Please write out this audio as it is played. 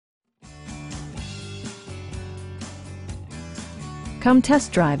Come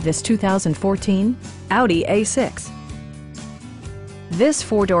test drive this 2014 Audi A6. This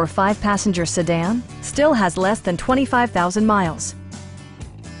four-door, five-passenger sedan still has less than 25,000 miles.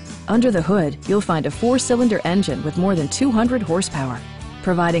 Under the hood, you'll find a four-cylinder engine with more than 200 horsepower,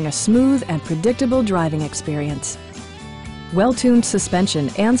 providing a smooth and predictable driving experience. Well-tuned suspension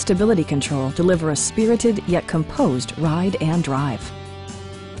and stability control deliver a spirited yet composed ride and drive.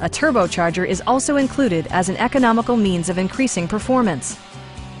 A turbocharger is also included as an economical means of increasing performance.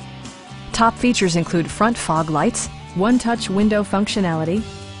 Top features include front fog lights, one-touch window functionality,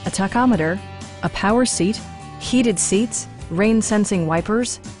 a tachometer, a power seat, heated seats, rain-sensing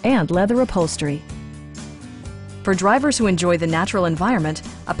wipers, and leather upholstery. For drivers who enjoy the natural environment,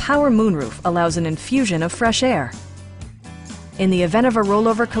 a power moonroof allows an infusion of fresh air. In the event of a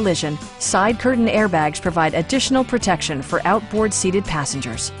rollover collision, side curtain airbags provide additional protection for outboard seated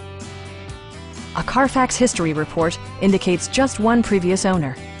passengers. A Carfax history report indicates just one previous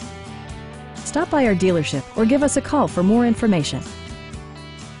owner. Stop by our dealership or give us a call for more information.